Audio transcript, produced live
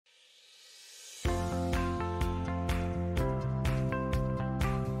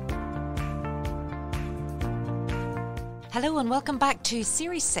Hello and welcome back to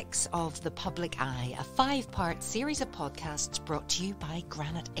Series 6 of The Public Eye, a 5-part series of podcasts brought to you by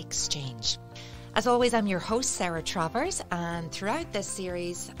Granite Exchange. As always, I'm your host, Sarah Travers, and throughout this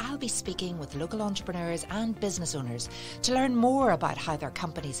series, I'll be speaking with local entrepreneurs and business owners to learn more about how their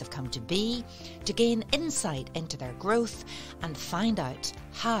companies have come to be, to gain insight into their growth, and find out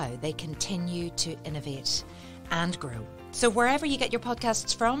how they continue to innovate and grow. So wherever you get your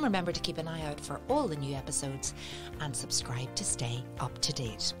podcasts from, remember to keep an eye out for all the new episodes and subscribe to stay up to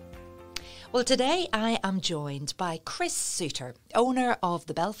date. Well, today I am joined by Chris Suitor, owner of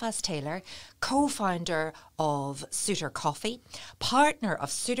the Belfast Tailor, co-founder of Suitor Coffee, partner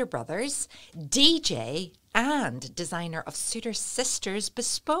of Suitor Brothers, DJ and designer of Suitor Sisters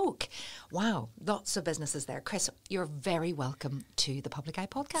Bespoke. Wow, lots of businesses there. Chris, you're very welcome to the Public Eye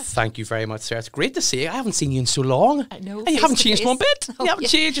podcast. Thank you very much, Sarah. It's great to see you. I haven't seen you in so long. I know. And you haven't changed one bit. Oh, you haven't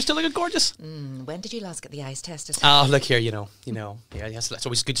changed. You're still looking gorgeous. When did you last get the eyes tested? Oh, look here, you know. Yeah, yes, it's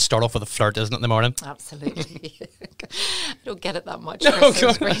always good to start off with a flirt, isn't it, in the morning? Absolutely. I don't get it that much. No,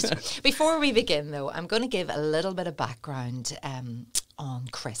 Chris, great. Before we begin, though, I'm going to give a little bit of background on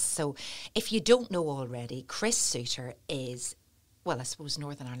Chris. So if you don't know already, Chris Suitor is, well, I suppose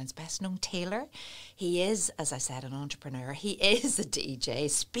Northern Ireland's best known tailor. He is, as I said, an entrepreneur. He is a DJ,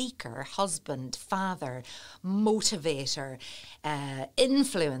 speaker, husband, father, motivator,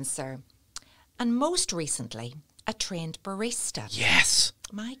 influencer, and most recently, a trained barista. Yes.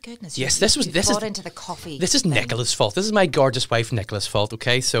 My goodness. Yes, this is into the coffee. This is thing. Nicola's fault. This is my gorgeous wife, Nicola's fault,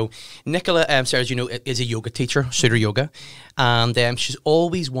 okay? So Nicola, Sarah, as you know, is a yoga teacher, Suitor Yoga, and she's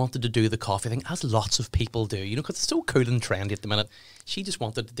always wanted to do the coffee thing, as lots of people do, you know, because it's so cool and trendy at the minute. She just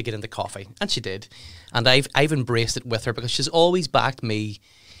wanted to get into coffee, and she did. And I've embraced it with her because she's always backed me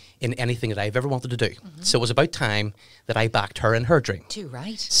in anything that I've ever wanted to do. Mm-hmm. So it was about time that I backed her in her dream. Too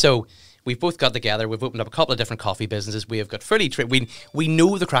right. So we've both got together. We've opened up a couple of different coffee businesses. We have got fully trained. We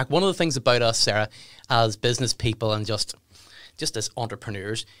know the crack. One of the things about us, Sarah, as business people and just as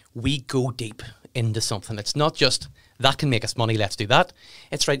entrepreneurs, we go deep into something. It's not just that can make us money, let's do that.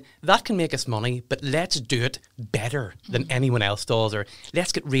 It's right, that can make us money, but let's do it better than anyone else does, or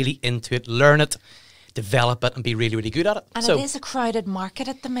let's get really into it, learn it, develop it and be really, really good at it. And so, it is a crowded market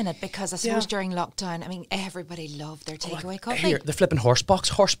at the minute because I suppose during lockdown, I mean, everybody loved their takeaway coffee. Here, the flipping horse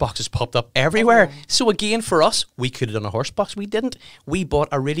boxes popped up everywhere. So again, for us, we could have done a horse box. We didn't. We bought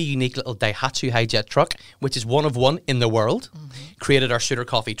a really unique little Daihatsu Hi-Jet truck, which is one of one in the world, created our Suitor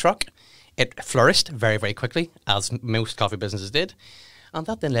Coffee truck. It flourished very, very quickly, as most coffee businesses did. And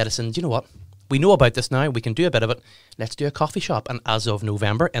that then led us in, do you know what? We know about this now. We can do a bit of it. Let's do a coffee shop. And as of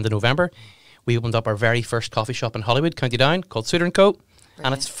November, end of November, we opened up our very first coffee shop in Hollywood, County Down, called Suitor & Co. Brilliant.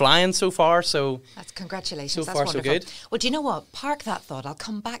 And it's flying so far, so... That's congratulations. So That's far, wonderful. so good. Well, do you know what? Park that thought. I'll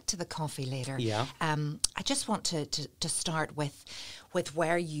come back to the coffee later. Yeah. I just want to start with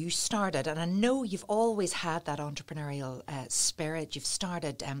where you started. And I know you've always had that entrepreneurial spirit. You've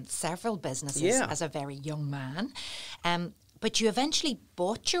started several businesses as a very young man. But you eventually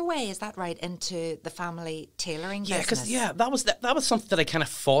bought your way, is that right, into the family tailoring business? That was something that I kind of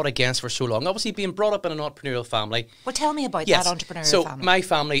fought against for so long. Obviously, being brought up in an entrepreneurial family. Well, tell me about that entrepreneurial family. So my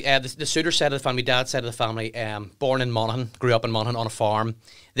family, the Suitor side of the family, dad's side of the family, born in Monaghan, grew up in Monaghan on a farm.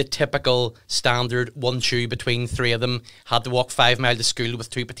 The typical standard one shoe between three of them, had to walk 5 miles to school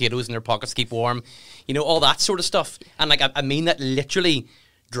with 2 potatoes in their pockets to keep warm. You know, all that sort of stuff. And like I mean that literally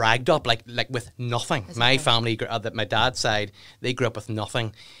dragged up like with nothing. My family, my dad's side, they grew up with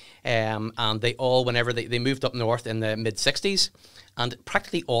nothing, and they all, whenever they moved up north in the mid-60s, and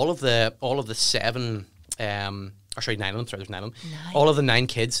practically all of the 9 of them, there's 9 of them, all of the 9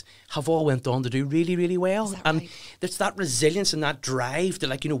 kids have all went on to do really, really well. And there's that resilience and that drive that,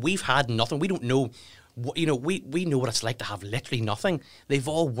 like, you know, we've had nothing. We don't know. You know, we know what it's like to have literally nothing. They've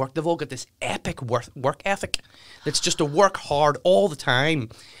all worked. They've all got this epic work ethic. That's just to work hard all the time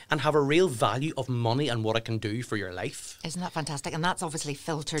and have a real value of money and what it can do for your life. Isn't that fantastic? And that's obviously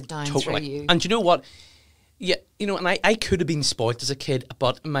filtered down through you. And you know what? Yeah, you know, and I could have been spoilt as a kid,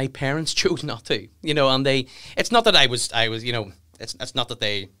 but my parents chose not to. You know, and it's not that I was, you know, it's not that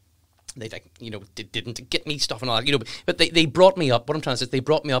they like, you know, didn't get me stuff and all that, you know, but they brought me up. What I'm trying to say is they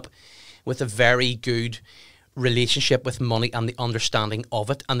brought me up with a very good relationship with money and the understanding of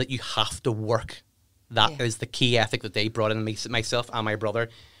it, and that you have to work. That is the key ethic that they brought in myself and my brother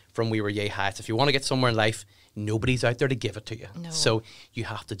from we were yay high. So if you want to get somewhere in life, nobody's out there to give it to you. No. So you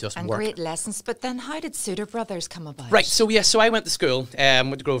have to just work. And great lessons. But then how did Suitor Brothers come about? Right, so I went to school,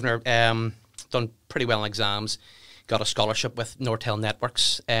 went to Grosvenor, done pretty well in exams, got a scholarship with Nortel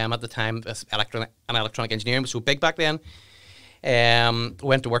Networks at the time, with electronic engineering, was so big back then.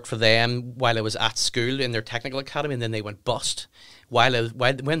 Went to work for them while I was at school in their technical academy, and then they went bust.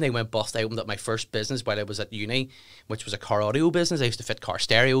 When they went bust, I opened up my first business while I was at uni, which was a car audio business. I used to fit car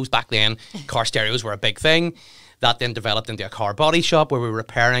stereos. Back then, car stereos were a big thing. That then developed into a car body shop where we were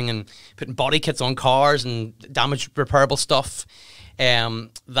repairing and putting body kits on cars and damaged repairable stuff.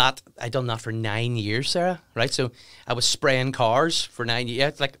 That I done that for 9 years, Sarah. Right, so I was spraying cars for 9 years. Yeah,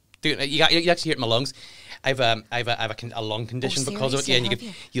 it's like you actually hear it in my lungs. I have a lung condition because of it. Yeah,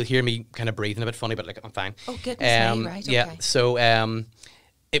 and you'll hear me kind of breathing a bit funny, but like I'm fine. Oh goodness me, right? Yeah, okay. so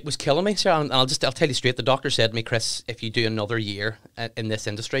it was killing me, Sarah. And I'll tell you straight. The doctor said to me, Chris, if you do another year in this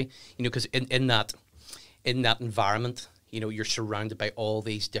industry, because in that environment, you're surrounded by all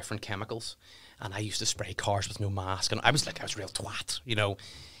these different chemicals. And I used to spray cars with no mask, and I was a real twat.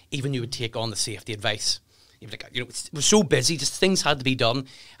 Even you would take on the safety advice. It was so busy, just things had to be done,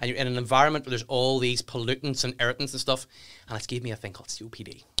 and you're in an environment where there's all these pollutants and irritants and stuff, and it gave me a thing called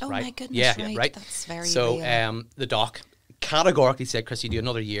COPD. Oh right? my goodness, yeah, right. That's very so. real. The doc categorically said, "Chris, you do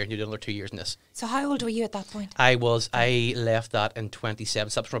another year, and you do another 2 years in this." So how old were you at that point? I left that in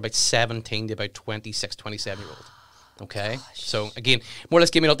 27, so from about 17 to about 26, 27-year-old. Okay, gosh. So again, more or less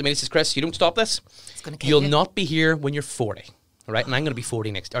gave me an ultimatum. He says, Chris, you don't stop this, It's gonna kill you'll you. not be here when you're 40, all right? And I'm going to be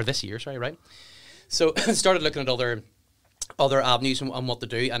 40 this year, sorry, right? So I started looking at other avenues on what to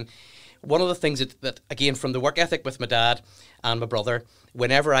do. And one of the things that again, from the work ethic with my dad and my brother,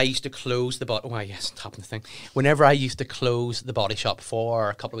 whenever I used to close the Whenever I used to close the body shop for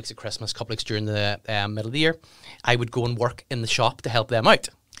a couple of weeks at Christmas, a couple of weeks during the middle of the year, I would go and work in the shop to help them out.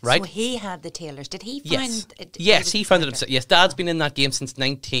 Right? So he had the tailors. Did he find Yes. it? Yes, he founded it. Yes, Dad's been in that game since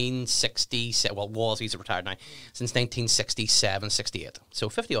 1960. Well, he's retired now. Since 1967, 68. So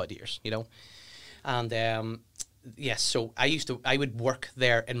 50 odd years, And yes, so I would work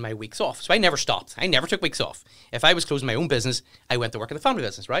there in my weeks off. So I never stopped. I never took weeks off. If I was closing my own business, I went to work in the family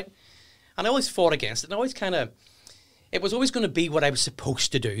business, right? And I always fought against it. And I always it was always going to be what I was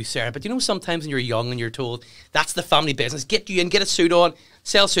supposed to do, Sarah. But sometimes when you're young and you're told, that's the family business, get you in, get a suit on,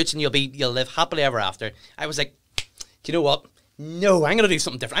 sell suits, and you'll live happily ever after. I was like, do you know what? No, I'm going to do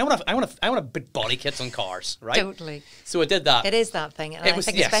something different. I want to put body kits on cars, right? Totally. So I did that. It is that thing. And I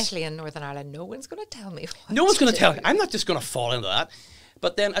think yes. especially in Northern Ireland, no one's going to tell me. No one's going to tell me. I'm not just going to fall into that.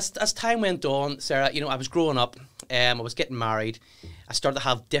 But then as time went on, Sarah, I was growing up. I was getting married. I started to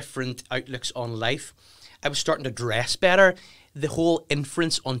have different outlooks on life. I was starting to dress better. The whole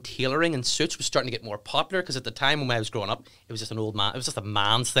inference on tailoring and suits was starting to get more popular because at the time when I was growing up, it was just an old man. It was just a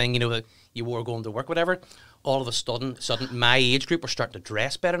man's thing, that you wore going to work, whatever. All of a sudden, my age group were starting to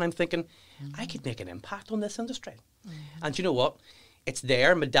dress better, and I'm thinking, I could make an impact on this industry. And you know what? It's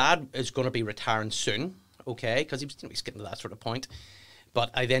there. My dad is going to be retiring soon, okay, because he's getting to that sort of point.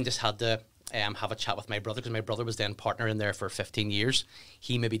 But I then just had to have a chat with my brother, because my brother was then partner in there for 15 years.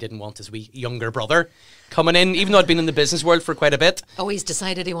 He maybe didn't want his wee younger brother coming in, even though I'd been in the business world for quite a bit. Oh, he's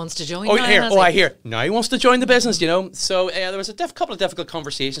decided he wants to join. I hear. Now he wants to join the business, So there was a couple of difficult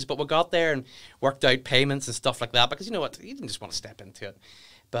conversations, but we got there and worked out payments and stuff like that, because you know what, you didn't just want to step into it.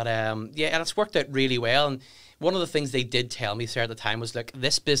 But and it's worked out really well. And one of the things they did tell me, Sarah, at the time was, look,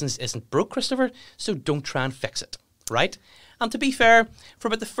 this business isn't broke, Christopher, so don't try and fix it, right? And to be fair, for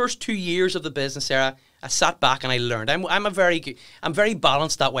about the first 2 years of the business, Sarah, I sat back and I learned. I'm very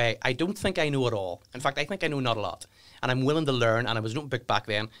balanced that way. I don't think I know it all. In fact, I think I know not a lot. And I'm willing to learn. And I was an open book back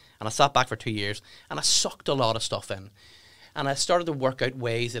then. And I sat back for 2 years and I sucked a lot of stuff in. And I started to work out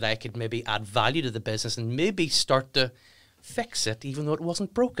ways that I could maybe add value to the business and maybe start to fix it, even though it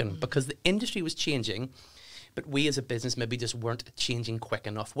wasn't broken, because the industry was changing. But we as a business maybe just weren't changing quick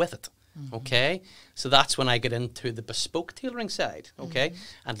enough with it. Okay, so that's when I got into the bespoke tailoring side. Okay,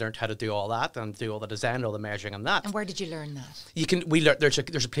 and learned how to do all that and do all the design, all the measuring, and that. And where did you learn that?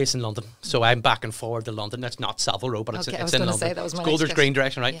 There's a place in London, so I'm back and forward to London. That's not Savile Row, but it's in London. Say, that was my Golders Green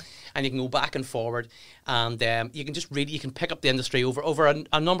direction, right? Yeah. And you can go back and forward, and you can just you can pick up the industry over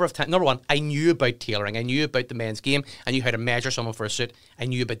a number of times. Number one, I knew about tailoring. I knew about the men's game. I knew how to measure someone for a suit. I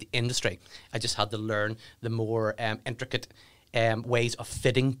knew about the industry. I just had to learn the more intricate ways of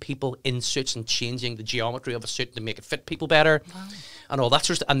fitting people in suits and changing the geometry of a suit to make it fit people better. Wow. And all that sort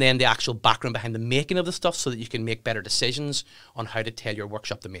of stuff. And then the actual background behind the making of the stuff so that you can make better decisions on how to tell your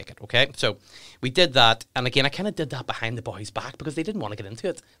workshop to make it, okay? So we did that. And again, I kind of did that behind the boys' back because they didn't want to get into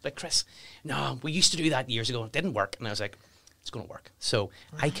it. Like, Chris, no, we used to do that years ago and it didn't work. And I was like, it's going to work. So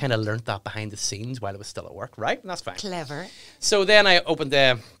I kind of learned that behind the scenes while I was still at work, right? And that's fine. Clever. So then I opened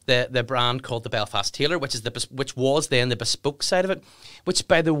the brand called the Belfast Tailor, which was then the bespoke side of it, which,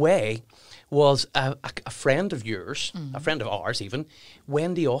 by the way, was a friend of yours, a friend of ours even,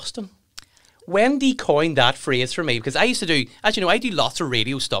 Wendy Austin. Wendy coined that phrase for me because I used to do, as you know, I do lots of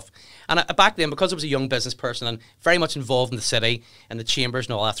radio stuff. And back then, because I was a young business person and very much involved in the city and the chambers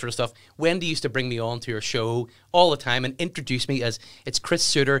and all that sort of stuff, Wendy used to bring me on to her show all the time and introduce me as, it's Chris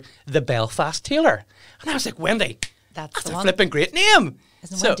Suitor, the Belfast tailor. And I was like, Wendy, that's a flipping great name.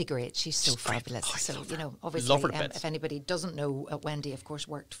 Isn't Wendy great? She's so fabulous. Oh, so, you know, obviously, if anybody doesn't know, Wendy, of course,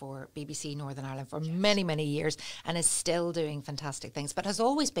 worked for BBC Northern Ireland for many, many years and is still doing fantastic things, but has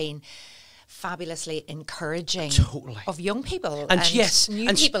always been fabulously encouraging of young people and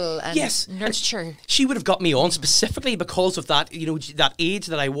new people and nurture. She would have got me on specifically because of that, you know, that age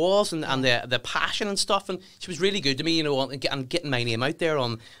that I was and the passion and stuff, and she was really good to me, you know, and getting my name out there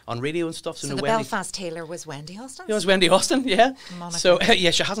on radio and stuff. So the Belfast tailor was Wendy Austin? It was Wendy Austin, yeah. So,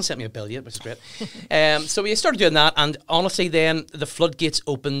 yeah, she hasn't sent me a bill yet, which is great. So we started doing that, and honestly then the floodgates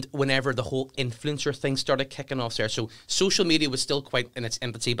opened whenever the whole influencer thing started kicking off there. So social media was still quite in its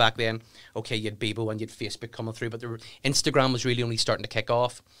infancy back then. Okay, you had Bebo and you had Facebook coming through, but Instagram was really only starting to kick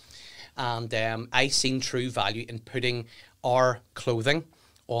off. And I seen true value in putting our clothing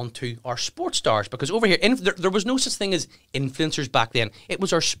onto our sports stars, because over here, there was no such thing as influencers back then. It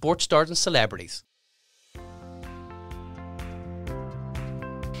was our sports stars and celebrities.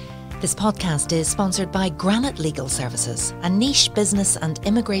 This podcast is sponsored by Granite Legal Services, a niche business and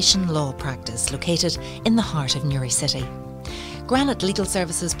immigration law practice located in the heart of Newry City. Granite Legal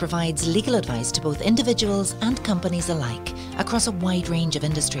Services provides legal advice to both individuals and companies alike across a wide range of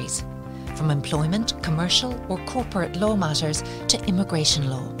industries, from employment, commercial or corporate law matters to immigration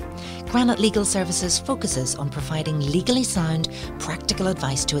law. Granite Legal Services focuses on providing legally sound, practical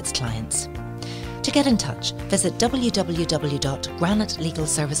advice to its clients. To get in touch, visit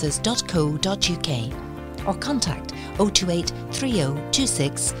www.granitelegalservices.co.uk or contact 028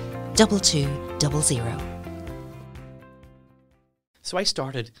 3026 2200. So I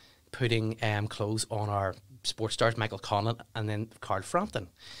started putting clothes on our sports stars, Michael Conlon and then Carl Frampton. And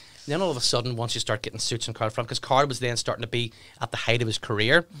then all of a sudden, once you start getting suits on Carl Frampton, because Carl was then starting to be at the height of his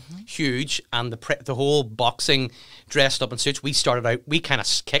career, huge, and the whole boxing dressed up in suits, we kind of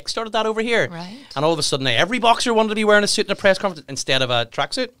kick-started that over here. Right. And all of a sudden, every boxer wanted to be wearing a suit in a press conference instead of a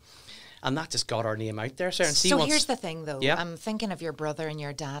tracksuit. And that just got our name out there, Sarah. So here's the thing, though. Yeah. I'm thinking of your brother and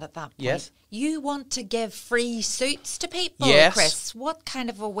your dad at that point. Yes. You want to give free suits to people, yes. Chris. What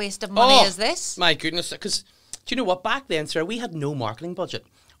kind of a waste of money is this? My goodness. Because, do you know what? Back then, Sarah, we had no marketing budget.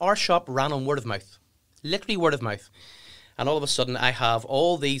 Our shop ran on word of mouth. Literally word of mouth. And all of a sudden, I have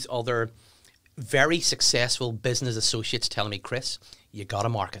all these other very successful business associates telling me, Chris, you got to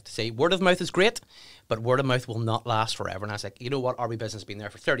market. Say, word of mouth is great, but word of mouth will not last forever. And I was like, you know what, RB Business has been there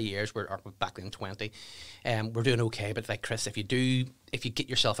for 30 years. We're back in 20. We're doing okay. But like, Chris, if you get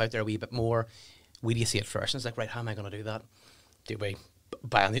yourself out there a wee bit more, where do you see it first? And it's like, right, how am I going to do that? Do we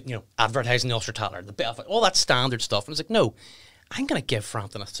buy, advertising the Ulster Tailor, the Belfast, all that standard stuff? And I was like, no, I'm going to give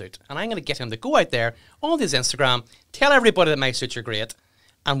Frampton a suit. And I'm going to get him to go out there on his Instagram, tell everybody that my suits are great.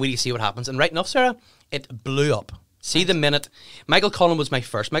 And where do you see what happens? And right enough, Sarah, it blew up. See the minute. Michael Conlon was my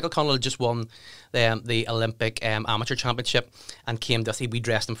first. Michael Conlon had just won the Olympic Amateur Championship and came to us. We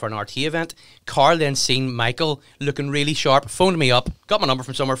dressed him for an RT event. Carl then seen Michael looking really sharp, phoned me up, got my number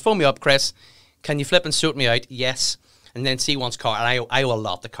from somewhere, phoned me up, Chris, can you flip and suit me out? Yes. And then see once Carl, and I owe a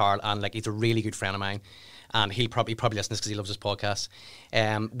lot to Carl, and like he's a really good friend of mine. And he probably listens because he loves his podcast.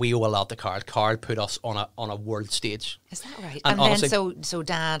 We owe a lot to Carl. Carl put us on a world stage. Is that right? And honestly, then so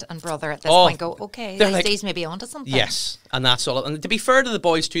dad and brother at this point go, okay, these may be onto something. Yes, and that's all. And to be fair to the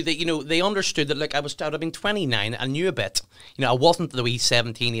boys too, they understood that. Like I'd have been 29. I knew a bit. I wasn't the wee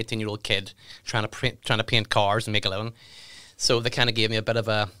 17, 18-year-old kid trying to paint cars and make a living. So they kind of gave me a bit of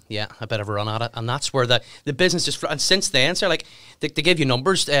a run at it, and that's where the business just. And since then, so like they give you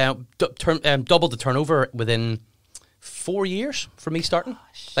numbers, doubled the turnover within 4 years from me starting.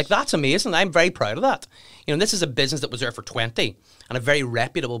 Gosh. Like that's amazing. I'm very proud of that. This is a business that was there for 20, and a very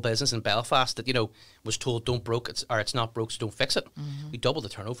reputable business in Belfast that was told don't broke it's not broke, so don't fix it. We doubled the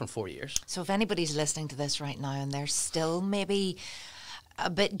turnover in 4 years. So if anybody's listening to this right now and they're still maybe a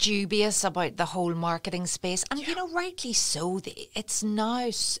bit dubious about the whole marketing space, and rightly so. It's now,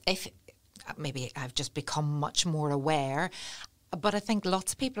 if maybe I've just become much more aware, but I think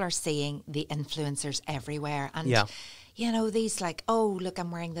lots of people are seeing the influencers everywhere, and these like, oh look,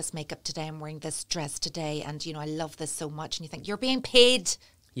 I'm wearing this makeup today, I'm wearing this dress today, and I love this so much, and you think you're being paid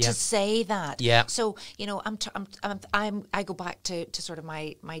to say that. Yeah. So I go back to sort of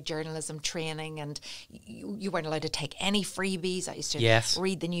my journalism training, and you weren't allowed to take any freebies. I used to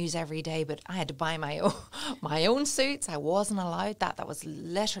read the news every day, but I had to buy my own suits. I wasn't allowed that. That was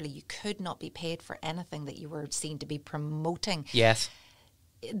literally, you could not be paid for anything that you were seen to be promoting. Yes.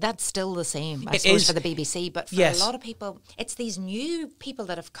 that's still the same, I It suppose, is. for the BBC. But for Yes. a lot of people, it's these new people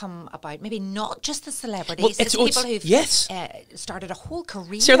that have come about. Maybe not just the celebrities. Well, it's people who've yes. started a whole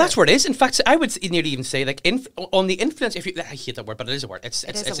career. So that's where it is. In fact, I would nearly even say, like, on the influence. If you, I hate that word, but it is a word. It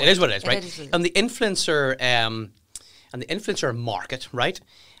is what it is, right? On the influencer market, right?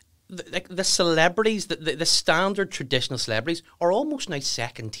 The celebrities, the standard traditional celebrities, are almost now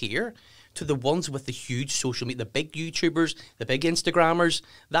second tier to the ones with the huge social media, the big YouTubers, the big Instagrammers,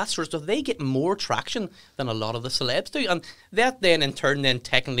 that sort of stuff. They get more traction than a lot of the celebs do, and that then in turn then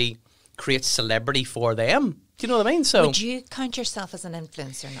technically creates celebrity for them. Do you know what I mean? So would you count yourself as an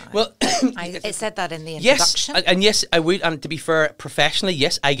influencer now? Well, I said that in the introduction. Yes, and yes, I would. And to be fair, professionally,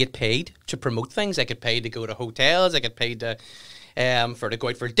 yes, I get paid to promote things. I get paid to go to hotels. I get paid to to go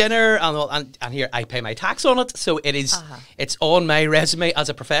out for dinner, and here I pay my tax on it. So it is. It's on my resume as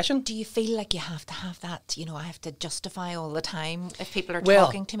a profession. Do you feel like you have to have that? You know, I have to justify all the time if people are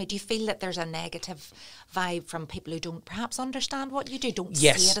talking to me. Do you feel that there's a negative vibe from people who don't perhaps understand what you do, don't see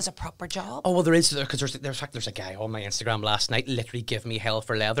it as a proper job? Oh well, there is, because there's a guy on my Instagram last night literally giving me hell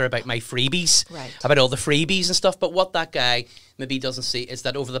for leather about my freebies, about all the freebies and stuff. But what that guy maybe doesn't see is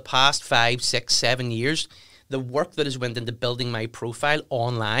that over the past 5, 6, 7 years, the work that has went into building my profile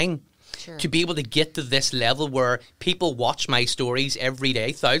online to be able to get to this level where people watch my stories every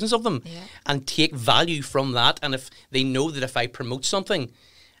day, thousands of them, and take value from that. And if they know that if I promote something,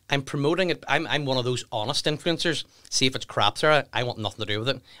 I'm promoting it. I'm one of those honest influencers. See if it's crap, Sarah, I want nothing to do with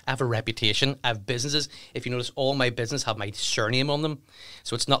it. I have a reputation. I have businesses. If you notice, all my business have my surname on them.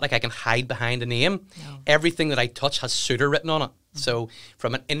 So it's not like I can hide behind a name. No. Everything that I touch has Suitor written on it. So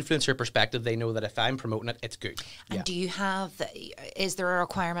from an influencer perspective, they know that if I'm promoting it, it's good. And do you have, is there a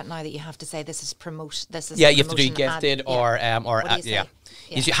requirement now that you have to say this is promote, this is you have to do gifted or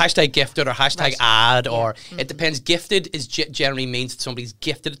You see hashtag gifted or hashtag ad or it depends. Gifted is generally means that somebody's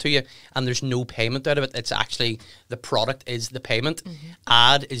gifted it to you and there's no payment out of it. It's actually the product is the payment.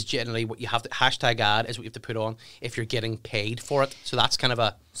 Ad is generally what you have to, hashtag ad is what you have to put on if you're getting paid for it. So that's kind of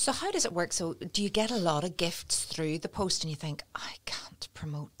a... So how does it work? So do you get a lot of gifts through the post and you think, I can't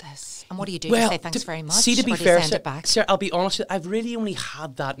promote this? And what do you do? Well, to say thanks very much? See, to be fair, Sarah, I'll be honest, I've really only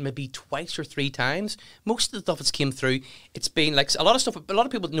had that maybe twice or 3 times. Most of the stuff that's came through, it's been like a lot of stuff, a lot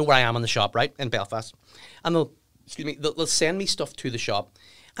of people know where I am in the shop, right, in Belfast. And they'll send me stuff to the shop.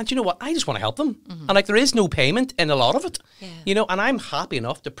 And you know what? I just want to help them. And like there is no payment in a lot of it. You know, and I'm happy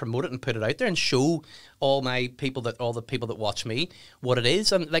enough to promote it and put it out there and show all the people that watch me what it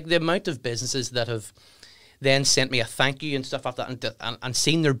is. And like the amount of businesses that have then sent me a thank you and stuff like that and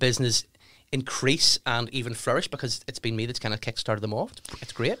seen their business increase and even flourish because it's been me that's kind of kickstarted them off.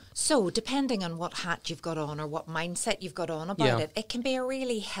 It's great. So depending on what hat you've got on or what mindset you've got on about it, it can be a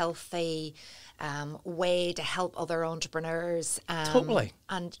really healthy way to help other entrepreneurs. Totally.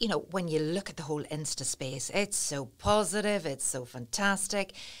 And, you know, when you look at the whole Insta space, it's so positive, it's so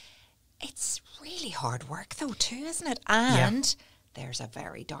fantastic. It's really hard work though too, isn't it? And there's a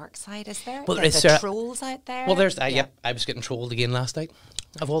very dark side, is there? Well, there's the trolls out there. Well, there's I was getting trolled again last night.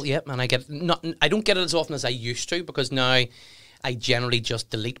 And I don't get it as often as I used to because now I generally just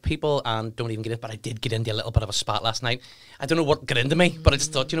delete people and don't even get it. But I did get into a little bit of a spat last night. I don't know what got into me, but I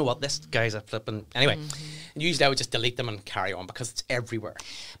just thought, you know what, this guy's a flipping... Anyway, and usually I would just delete them and carry on because it's everywhere.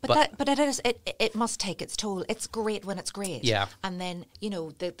 But it must take its toll. It's great when it's great. Yeah. And then, you know,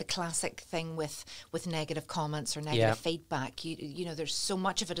 the classic thing with negative comments or negative feedback, you know, there's so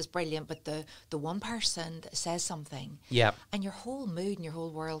much of it is brilliant, but the one person that says something and your whole mood and your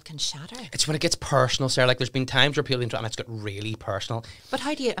whole world can shatter. It's when it gets personal, Sarah. Like there's been times where people and it's got really personal. But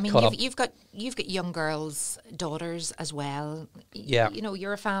how do you? I mean, you've got young girls, daughters as well. Yeah. You know,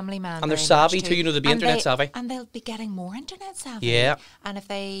 you're a family man, and they're savvy too. You know, they'll be internet savvy, and they'll be getting more internet savvy. Yeah. And if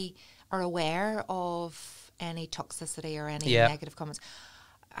they are aware of any toxicity or any negative comments.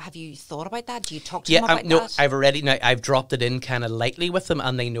 Have you thought about that? Do you talk to them about that? I've dropped it in kind of lightly with them,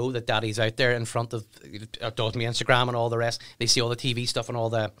 and they know that Daddy's out there in front of me Instagram and all the rest. They see all the TV stuff and all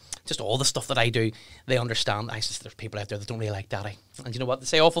the stuff that I do. They understand. There's people out there that don't really like Daddy, and you know what? They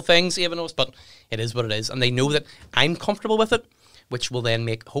say awful things, even though, but it is what it is, and they know that I'm comfortable with it, which will then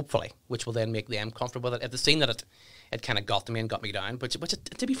make them comfortable with it. If they've seen that it kind of got to me and got me down, which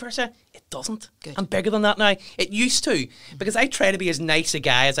to be fair, Sarah, it doesn't. Good. I'm bigger than that now. It used to, because I try to be as nice a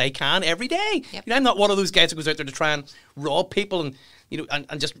guy as I can every day. Yep. You know, I'm not one of those guys who goes out there to try and rob people and, you know,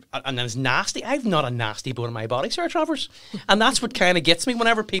 and is nasty. I've not a nasty bone in my body, Sarah Travers. And that's what kind of gets me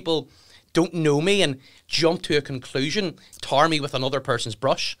whenever people don't know me and jump to a conclusion, tar me with another person's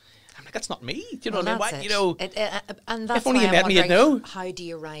brush. I'm like, that's not me. Do you know Well, what I mean? that's Why, it. you know, And that's if only why you I'm met me, you'd wondering, know. how do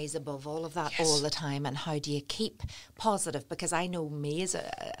you rise above all of that Yes. all the time, and how do you keep positive? Because I know me as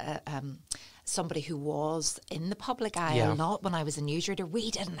somebody who was in the public eye Yeah. a lot when I was a newsreader.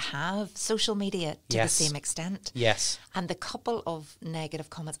 We didn't have social media to Yes. the same extent. Yes. And the couple of negative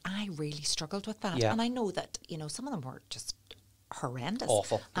comments, I really struggled with that. Yeah. And I know that, some of them were just horrendous.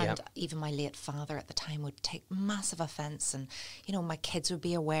 Awful, And yeah. even my late father at the time would take massive offence, and, my kids would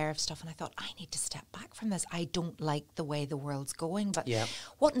be aware of stuff, and I thought, I need to step back from this. I don't like the way the world's going. But Yeah.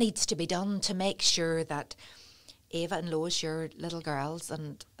 what needs to be done to make sure that Ava and Lois, your little girls,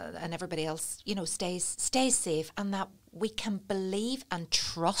 and everybody else, stays safe, and that we can believe and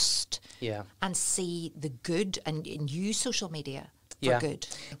trust Yeah. and see the good and use social media for Yeah. good.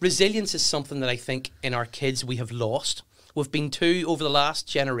 Resilience is something that I think in our kids we have lost. We've been over the last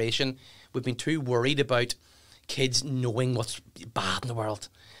generation, we've been too worried about kids knowing what's bad in the world.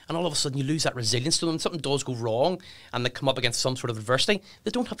 And all of a sudden you lose that resilience to them. Something does go wrong and they come up against some sort of adversity,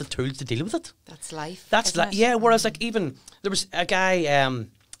 they don't have the tools to deal with it. That's life. That's isn't it? yeah, whereas like even, there was a guy,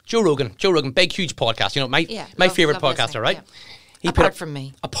 Joe Rogan, big, huge podcast, my favourite love podcaster, listening, right? yeah. He Apart from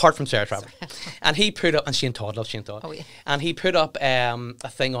me. Apart from Sarah Travers. And he put up, and Shane Todd, love Shane Todd. Oh, yeah. And he put up a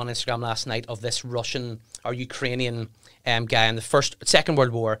thing on Instagram last night of this Russian or Ukrainian guy in the Second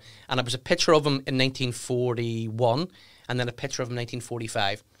World War. And it was a picture of him in 1941 and then a picture of him in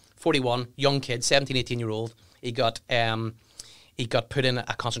 1945. 41, young kid, 17, 18-year-old. He got put in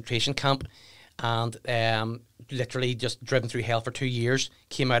a concentration camp and literally just driven through hell for 2 years,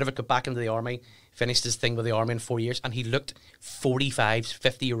 came out of it, got back into the army, finished his thing with the army in 4 years, and he looked 45,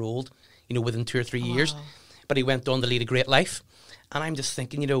 50-year-old, within 2 or 3 years. But he went on to lead a great life. And I'm just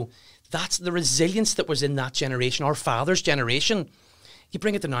thinking, that's the resilience that was in that generation, our father's generation. You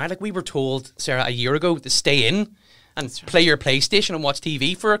bring it to now, like we were told, Sarah, a year ago to stay in and play your PlayStation and watch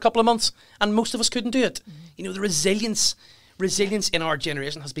TV for a couple of months, and most of us couldn't do it. The resilience in our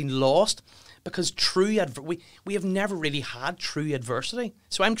generation has been lost because we have never really had true adversity.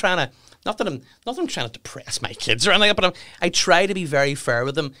 So I'm trying to, not that I'm trying to depress my kids or anything like that, but I try to be very fair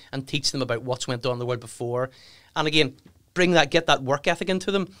with them and teach them about what's went on in the world before, and again, get that work ethic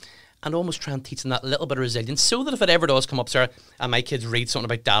into them. And almost try and teach them that little bit of resilience so that if it ever does come up, Sarah, and my kids read something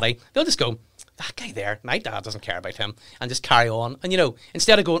about daddy, they'll just go, that guy there, my dad doesn't care about him, and just carry on. And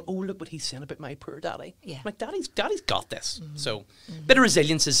instead of going, oh, look what he's saying about my poor daddy. Yeah. I'm like, daddy's got this. So bit of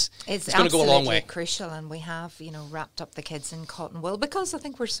resilience is going to go a long way. It's crucial, and we have, wrapped up the kids in cotton wool because I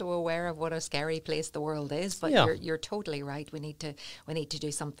think we're so aware of what a scary place the world is. But Yeah. you're totally right. We need to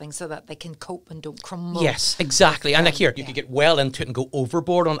do something so that they can cope and don't crumble. Yes, exactly. And like here, you yeah. could get well into it and go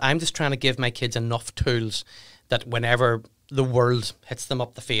overboard on. I'm just trying to give my kids enough tools that whenever the world hits them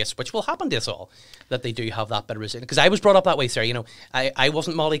up the face, which will happen to us all, that they do have that bit of resilience. Because I was brought up that way, Sarah. I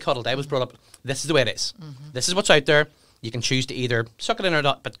wasn't mollycoddled. I was brought up, this is the way it is. This is what's out there. You can choose to either suck it in or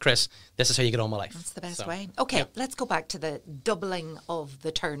not, but Chris, this is how you get on with life. That's the best way. Okay, let's go back to the doubling of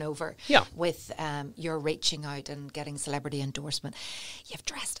the turnover Yeah. with your reaching out and getting celebrity endorsement. You've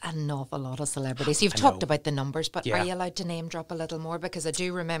dressed an awful lot of celebrities. You've talked about the numbers, but Yeah. are you allowed to name drop a little more? Because I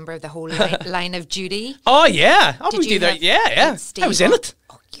do remember the whole line of duty. Oh, yeah. Did We you do that. have Yeah. Steve I was in on? it.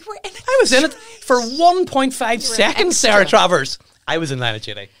 Oh, you were in it. I was in it for 1.5 You were an seconds, Sarah extra. Travers. I was in line of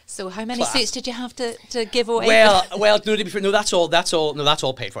duty. So how many Class. suits did you have to give away? Well, no, to be fair, no, that's all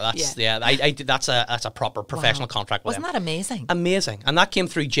paid for. That's Yeah. I did, that's a proper professional contract with Wasn't them. that amazing? Amazing. And that came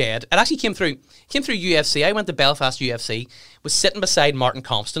through Jed. It actually came through UFC. I went to Belfast UFC, was sitting beside Martin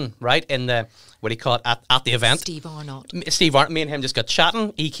Compston, right, in the, what do you call it, at the event. Steve Arnott. Steve Arnott, me and him just got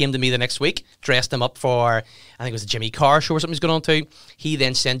chatting. He came to me the next week, dressed him up for, I think it was a Jimmy Carr show or something he's going on to. He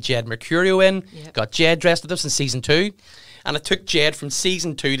then sent Jed Mercurio in, Yep. got Jed dressed with us in season 2. And it took Jed from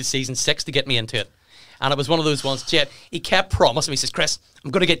season 2 to season 6 to get me into it. And it was one of those ones, Jed, he kept promising me, he says, Chris,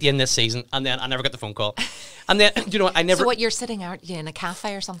 I'm going to get you in this season. And then I never got the phone call. And then, I never... So what, you're sitting out in a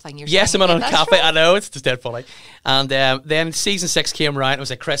cafe or something? You're Yes, I'm saying, in a "That's cafe. right." I know, it's just dead funny. And then season 6 came around. And I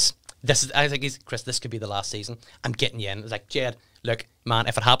was like, Chris, Chris, this could be the last season. I'm getting you in. I was like, Jed, look, man,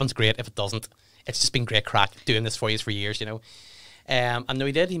 if it happens, great. If it doesn't, it's just been great crack doing this for you for years, And no,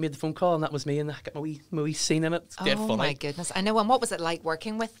 he did. He made the phone call, and that was me, and I got my wee scene in it. It's dead Oh funny. my goodness! I know. And what was it like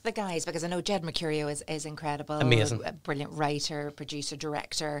working with the guys? Because I know Jed Mercurio is incredible, Amazing. a brilliant writer, producer,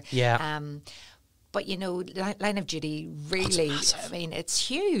 director. Yeah. But Line of Duty really, massive. I mean, it's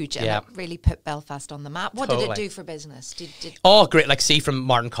huge, and Yeah. it really put Belfast on the map. What did it Totally. do for business? Did Oh, great. Like, see, from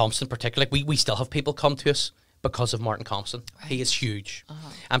Martin Compston particularly, we still have people come to us because of Martin Compson. He is huge.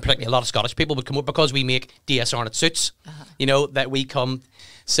 And particularly a lot of Scottish people would come up because we make DS Arnott suits, you know, that we come.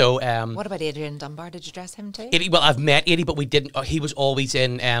 So, what about Adrian Dunbar? Did you dress him too? Eddie, well, I've met Eddie, but we didn't. He was always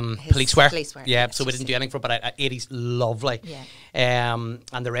in Policeware. Policeware. Yeah, Yes, so we didn't do anything for it. But Eddie's lovely. Yeah.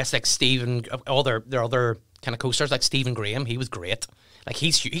 And the rest, like Stephen, all their other kind of co-stars, like Stephen Graham, he was great. Like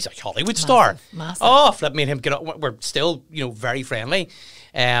he's a Hollywood star. Massive. Oh, flip me and him get up. We're still, you know, very friendly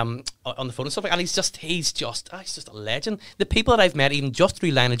on the phone and stuff. And he's just a legend. The people that I've met, even just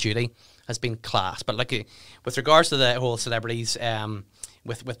through Line of Duty, has been class. But like with regards to the whole celebrities,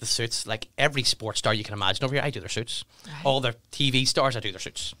 with the suits, like every sports star you can imagine over here, I do their suits. Right. All the TV stars, I do their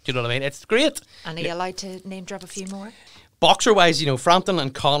suits. Do you know what I mean? It's great. And are you allowed to name drop a few more? Boxer wise, you know, Frampton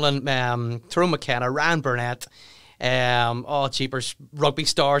and Colin, Tyrone McKenna, Ryan Burnett, jeepers, rugby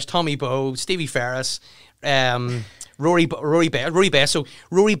stars, Tommy Bowe, Stevie Ferris, Rory Best. So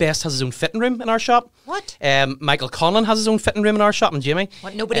Rory Best has his own fitting room in our shop. What? Michael Conlon has his own fitting room in our shop, and Jimmy.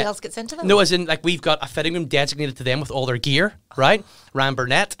 What? Nobody else gets into them? No, as in, like, we've got a fitting room designated to them with all their gear, right? Ryan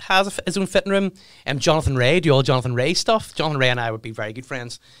Burnett has his own fitting room. Jonathan Ray, do all Jonathan Ray stuff. Jonathan Ray and I would be very good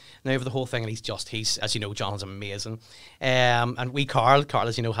friends now over the whole thing, and he's as you know, Jonathan's amazing. And Carl,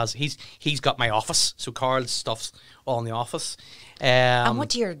 as you know, he's got my office, so Carl's stuff's all in the office. And what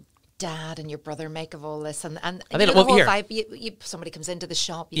do your dad and your brother make of all this? And I you think know, the whole here. vibe. Somebody comes into the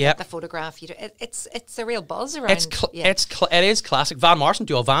shop, you Yep. get the photograph. It's a real buzz around. It is classic. Van Morrison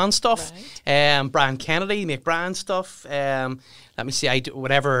do all Van stuff. Right. Brian Kennedy make Brian stuff. Let me see, I do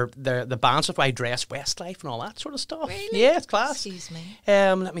whatever the band stuff. I dress Westlife and all that sort of stuff. Really? Yeah, it's class. Excuse me.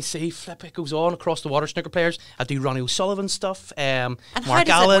 Let me see. Flip, it goes on across the water. Snooker players. I do Ronnie O'Sullivan stuff. And Mark how does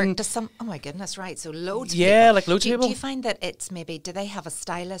Allen. it work? Oh my goodness, right? So loads. Yeah, of people. like loads of people. Do you find that it's maybe? Do they have a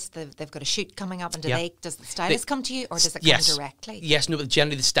stylist? They've got a shoot coming up, and Yeah. does the stylist come to you, or does it come directly? Yes, no, but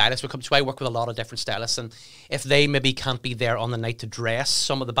generally the stylist will come. So I work with a lot of different stylists, and if they maybe can't be there on the night to dress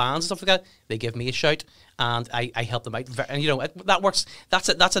some of the bands and stuff like that, they give me a shout, and I help them out. And you know, that works. That's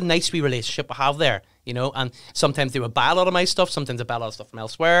a nice wee relationship we have there, you know. And sometimes they would buy a lot of my stuff, sometimes they buy a lot of stuff from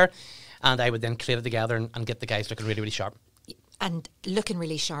elsewhere, and I would then collate it together and get the guys looking really, really sharp. And looking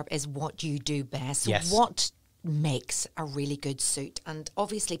really sharp is what you do best. So Yes. what makes a really good suit? And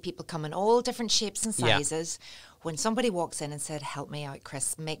obviously people come in all different shapes and Yeah. sizes. When somebody walks in and said, "Help me out,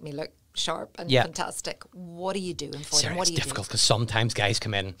 Chris, make me look sharp and Yeah. fantastic," what are you doing for Sarah, them? What it's do you difficult because sometimes guys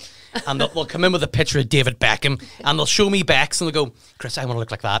come in and they'll come in with a picture of David Beckham and they'll show me Becks and they'll go, "Chris, I want to look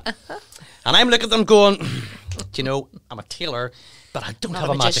like that." And I'm looking at them going, "Do you know, I'm a tailor, but I don't Not have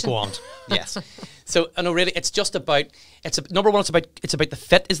a a magic magician." wand." Yes. So I know really it's just about number one, it's about the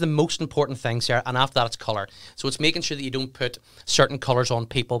fit is the most important thing, Sarah, and after that it's colour. So it's making sure that you don't put certain colours on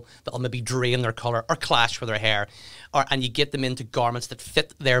people that'll maybe drain their colour or clash with their hair. And you get them into garments that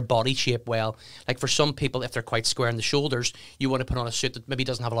fit their body shape well. Like for some people, if they're quite square in the shoulders, you want to put on a suit that maybe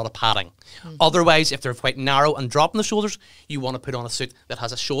doesn't have a lot of padding. Otherwise, if they're quite narrow and drop in the shoulders, you want to put on a suit that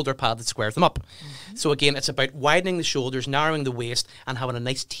has a shoulder pad that squares them up. So again, it's about widening the shoulders, narrowing the waist, and having a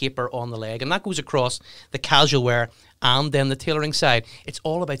nice taper on the leg. And that goes across the casual wear and then the tailoring side. It's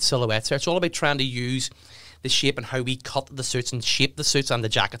all about silhouettes. It's all about trying to use the shape and how we cut the suits and shape the suits and the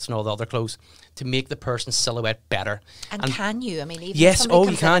jackets and all the other clothes to make the person's silhouette better. And can you? I mean, even yes, if somebody you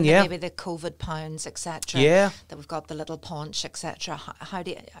comes can, in yeah. maybe the COVID pounds, etc. Yeah. That we've got the little paunch, etc. How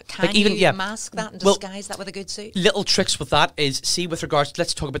do you, Like even, you yeah. mask that and Well, disguise that with a good suit? Little tricks with that is, see, with regards,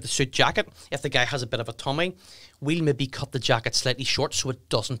 let's talk about the suit jacket. If the guy has a bit of a tummy, we'll maybe cut the jacket slightly short so it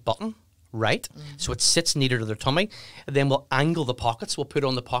doesn't button. Right, so it sits neater to their tummy. And then we'll angle the pockets. We'll put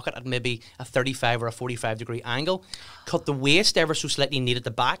on the pocket at maybe a 35 or a 45 degree angle. Cut the waist ever so slightly neat at the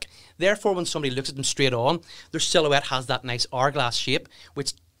back. Therefore, when somebody looks at them straight on, their silhouette has that nice hourglass shape,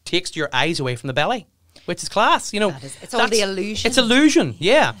 which takes your eyes away from the belly. Which is class, you know. It's all the illusion. It's illusion,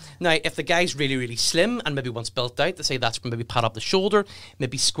 yeah. Now, if the guy's really, really slim and maybe once built out, they say that's maybe pat up the shoulder,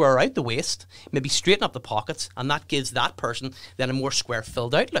 maybe square out the waist, maybe straighten up the pockets, and that gives that person then a more square,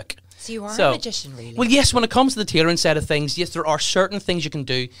 filled out look. So you are a magician, really? Well, yes, when it comes to the tailoring side of things, yes, there are certain things you can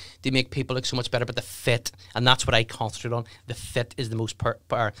do to make people look so much better, but the fit, and that's what I concentrate on, the fit is the most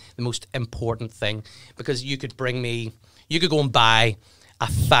the most important thing, because you could go and buy a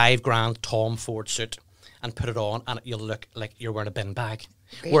 $5,000 Tom Ford suit and put it on and you'll look like you're wearing a bin bag.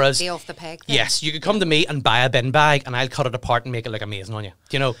 Really? Whereas, Be off the peg then? yes, you could come to me and buy a bin bag and I'll cut it apart and make it look amazing on you.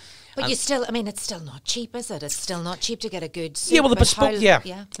 Do you know? But you still, I mean, it's still not cheap, is it? It's still not cheap to get a good suit. Yeah, well, the but bespoke,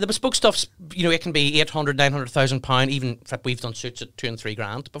 how- the bespoke stuff's, you know, it can be 800,000, 900,000 pound. Even in fact, we've done suits at 2 and 3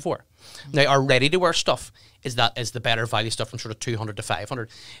 grand before. Now, our ready-to-wear stuff is the better value stuff from sort of 200 to 500.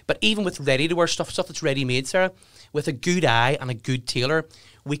 But even with ready-to-wear stuff that's ready-made, Sarah, with a good eye and a good tailor,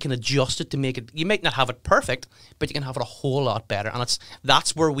 we can adjust it to make it. You might not have it perfect, but you can have it a whole lot better. And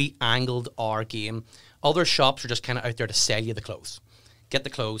that's where we angled our game. Other shops are just kind of out there to sell you the clothes. Get the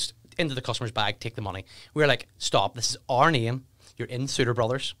clothes into the customer's bag, take the money. We're like, stop, this is our name. You're in Suitor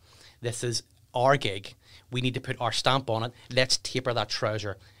Brothers. This is our gig. We need to put our stamp on it. Let's taper that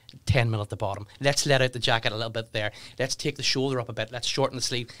trouser 10 mil at the bottom. Let's let out the jacket a little bit there. Let's take the shoulder up a bit. Let's shorten the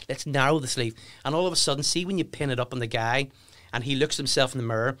sleeve. Let's narrow the sleeve. And all of a sudden, see when you pin it up on the guy and he looks himself in the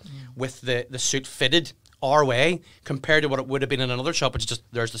mirror with the suit fitted our way compared to what it would have been in another shop, which is just,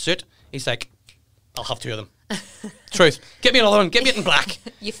 there's the suit. He's like, I'll have two of them. Truth. Get me another one. Get me it in black.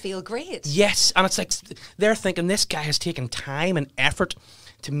 You feel great. Yes. And it's like, they're thinking this guy has taken time and effort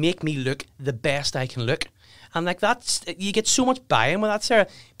to make me look the best I can look. And like you get so much buy-in with that, Sarah.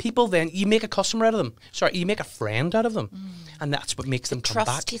 People then, you make a customer out of them. Sorry, you make a friend out of them. And that's what makes them come back.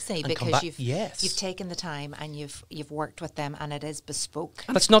 Trust, you see, because you've taken the time and you've worked with them and it is bespoke.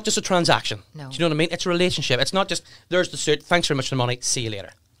 And it's not just a transaction. No. Do you know what I mean? It's a relationship. It's not just, there's the suit, thanks very much for the money, see you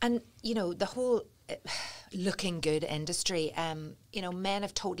later. And, you know, the whole looking good industry, you know, men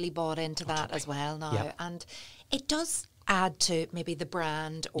have totally bought into that as well now. Yeah. And it does add to maybe the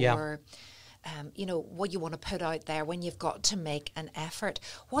brand or... you know, what you want to put out there when you've got to make an effort.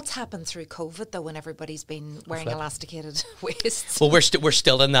 What's happened through COVID, though, when everybody's been wearing elasticated waists? Well, we're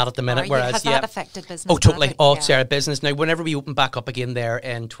still in that at the minute. Whereas, has that affected business? Oh, totally. Oh, Sarah, business. Now, whenever we open back up again there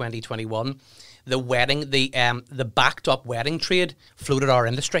in 2021, the backed up wedding trade floated our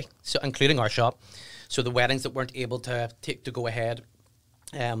industry, so including our shop. So the weddings that weren't able to go ahead,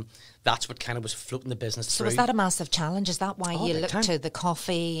 that's what kind of was floating the business through. So was that a massive challenge? Is that why you looked to the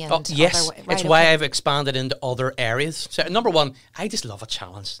coffee and yes, it's why I've expanded into other areas. So number one, I just love a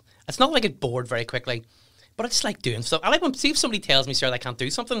challenge. It's not like I get bored very quickly, but I just like doing stuff. I like when if somebody tells me, Sarah, I can't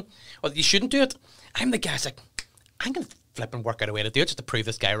do something or that you shouldn't do it, I'm the guy who's like, I'm going to flip and work out a way to do it just to prove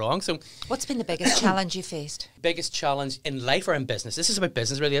this guy wrong. So what's been the biggest challenge you faced? Biggest challenge in life or in business? This is about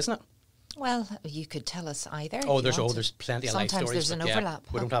business really, isn't it? Well, you could tell us either. Oh, there's plenty of life stories. Sometimes there's an overlap.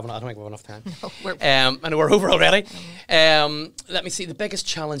 We don't have enough. I don't think we have enough time. No, and we're over already. Let me see. The biggest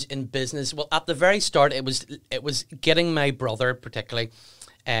challenge in business. Well, at the very start, it was getting my brother, particularly,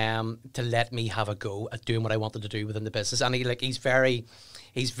 to let me have a go at doing what I wanted to do within the business. And he's very.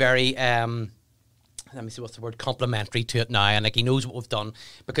 Let me see what's the word, complimentary to it now, and like he knows what we've done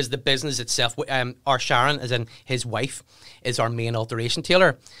because the business itself, our Sharon, as in his wife, is our main alteration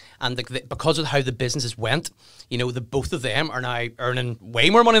tailor, and because of how the businesses went, you know, the both of them are now earning way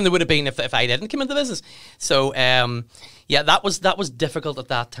more money than they would have been if I didn't come into the business. So yeah, that was difficult at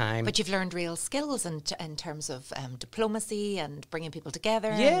that time. But you've learned real skills in terms of diplomacy and bringing people together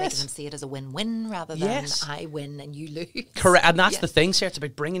and making them see it as a win-win rather than I win and you lose. Correct, and that's the thing, Sarah. It's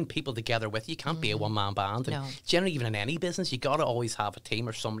about bringing people together with you. You can't be a one-man band. No. Generally, even in any business, you got to always have a team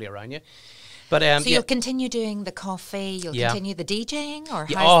or somebody around you. But so you'll continue doing the coffee, you'll continue the DJing, or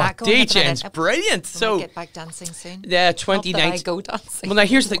how's that going? DJing's brilliant. So get back dancing soon. Yeah, 2019. I go dancing. Well, now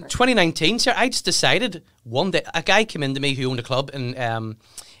here's the thing. 2019, sir. I just decided one day a guy came into me who owned a club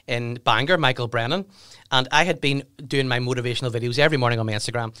in Bangor, Michael Brennan, and I had been doing my motivational videos every morning on my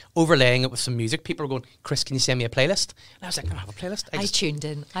Instagram, overlaying it with some music. People were going, "Chris, can you send me a playlist?" And I was like, "I don't have a playlist." I tuned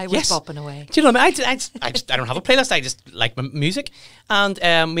in. I was bopping away. Do you know what I mean? I don't have a playlist. I just like my music. And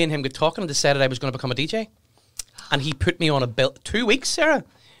me and him got talking and decided I was going to become a DJ. And he put me on a bill. 2 weeks, Sarah.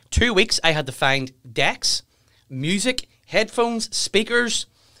 2 weeks. I had to find decks, music, headphones, speakers,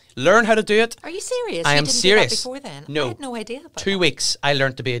 learn how to do it. Are you serious? I am serious. Before then? No. I had no idea about 2 weeks I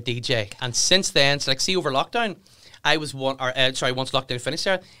learned to be a DJ. And since then, so like see over lockdown, I was once lockdown finished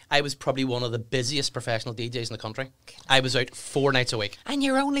there, I was probably one of the busiest professional DJs in the country. I was out 4 nights a week. And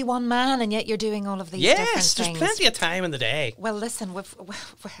you're only one man and yet you're doing all of these different things. Yes, there's plenty of time in the day. Well, listen,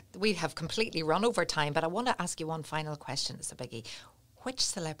 we have completely run over time, but I want to ask you one final question. It's a biggie. Which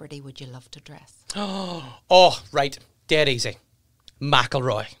celebrity would you love to dress? Oh, right. Dead easy.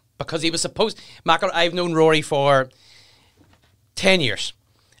 McElroy. Because he was supposed... I've known Rory for 10 years.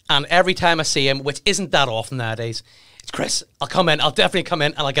 And every time I see him, which isn't that often nowadays, it's Chris, I'll come in. I'll definitely come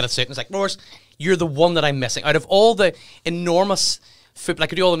in and I'll get a suit. And it's like, Rory, you're the one that I'm missing. Out of all the enormous...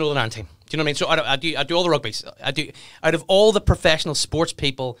 Like I do all the Northern Ireland team. Do you know what I mean? So I do all the rugbies. Out of all the professional sports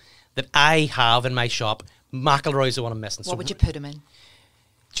people that I have in my shop, McElroy's the one I'm missing. What would you put him in?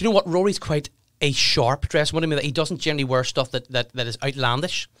 Do you know what? Rory's quite a sharp dress. What I mean, he doesn't generally wear stuff that is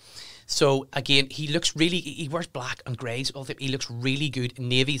outlandish. So again, he wears black and greys. He looks really good.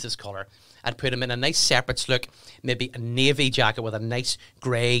 Navy's his colour. I'd put him in a nice separates look, maybe a navy jacket with a nice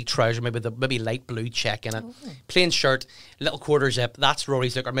grey trouser, maybe light blue check in it. Plain shirt, little quarter zip. That's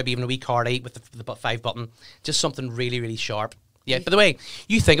Rory's look, or maybe even a wee cardi with the 5 button. Just something really, really sharp. Yeah. By the way,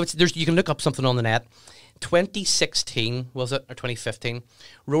 you think of it. You can look up something on the net. 2016 was it, or 2015?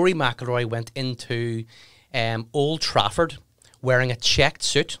 Rory McIlroy went into Old Trafford wearing a checked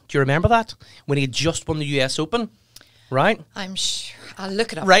suit. Do you remember that? When he had just won the US Open, right? I'm sure. I'll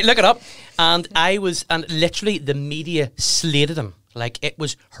look it up. Right, look it up. And literally the media slated him. Like, it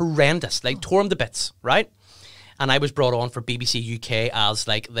was horrendous. Like, tore him to bits, right? And I was brought on for BBC UK as,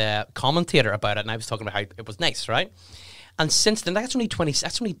 like, the commentator about it. And I was talking about how it was nice, right? And since then, that's only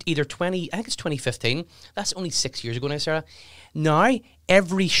either 20, I think it's 2015. That's only 6 years ago now, Sarah. Now,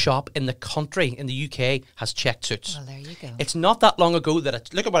 every shop in the country, in the UK, has checked suits. Well, there you go. It's not that long ago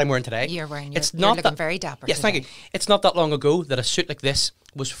that look at what I'm wearing today. You're looking very dapper. Yes, thank you. It's not that long ago that a suit like this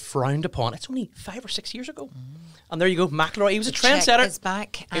was frowned upon. It's only 5 or 6 years ago. And there you go, McIlroy. He was a trendsetter. Is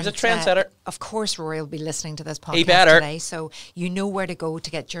back. He was a trendsetter. Of course, Rory will be listening to this podcast He better. today, so you know where to go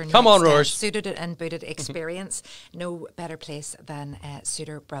to get your Come on, Roars. suited and booted experience. No better place than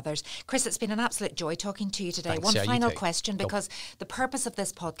Suitor Brothers. Chris, it's been an absolute joy talking to you today. Thanks, One Sarah, you final too. question, because the purpose of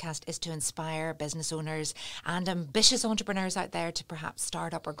this podcast is to inspire business owners and ambitious entrepreneurs out there to perhaps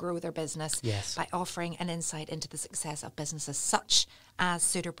start up or grow their business by offering an insight into the success of businesses such as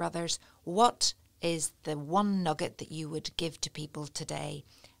Suitor Brothers. What is the one nugget that you would give to people today,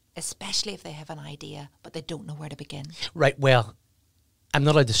 especially if they have an idea but they don't know where to begin? Right, well, I'm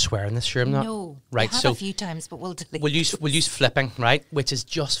not allowed to swear in this, sure I'm not. No, right, I have so a few times, but we'll delete. We'll use flipping, right, which is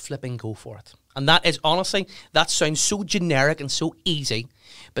just flipping, go for it. And that is, honestly, that sounds so generic and so easy,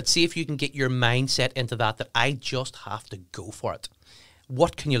 but see if you can get your mindset into that I just have to go for it.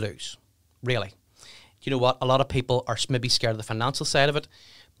 What can you lose, really? You know what? A lot of people are maybe scared of the financial side of it,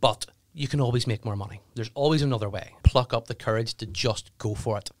 but you can always make more money. There's always another way. Pluck up the courage to just go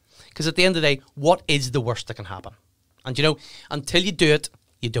for it. Because at the end of the day, what is the worst that can happen? And you know, until you do it,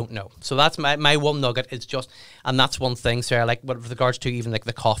 you don't know. So that's my one nugget is just, and that's one thing, Sarah, like with regards to even like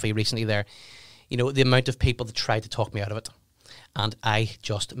the coffee recently there, you know, the amount of people that tried to talk me out of it. And I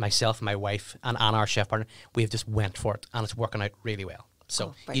just, myself, my wife, and Anna, our chef partner, we've just went for it. And it's working out really well.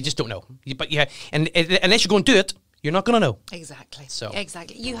 So you just don't know. But yeah, and unless you go and do it, you're not going to know. Exactly.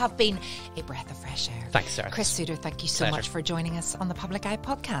 You have been a breath of fresh air. Thanks, Sarah. Chris Suitor, thank you so much for joining us on the Public Eye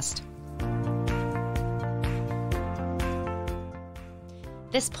podcast.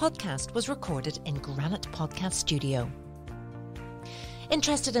 This podcast was recorded in Granite Podcast Studio.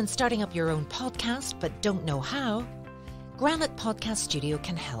 Interested in starting up your own podcast but don't know how? Granite Podcast Studio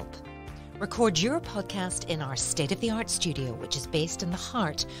can help. Record your podcast in our state-of-the-art studio, which is based in the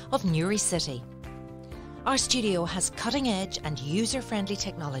heart of Newry City. Our studio has cutting-edge and user-friendly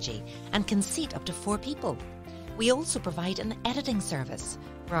technology and can seat up to 4 people. We also provide an editing service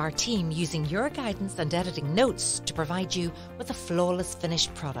for our team, using your guidance and editing notes to provide you with a flawless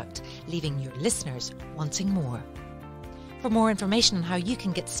finished product, leaving your listeners wanting more. For more information on how you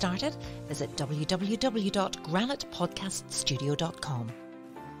can get started, visit www.granitepodcaststudio.com.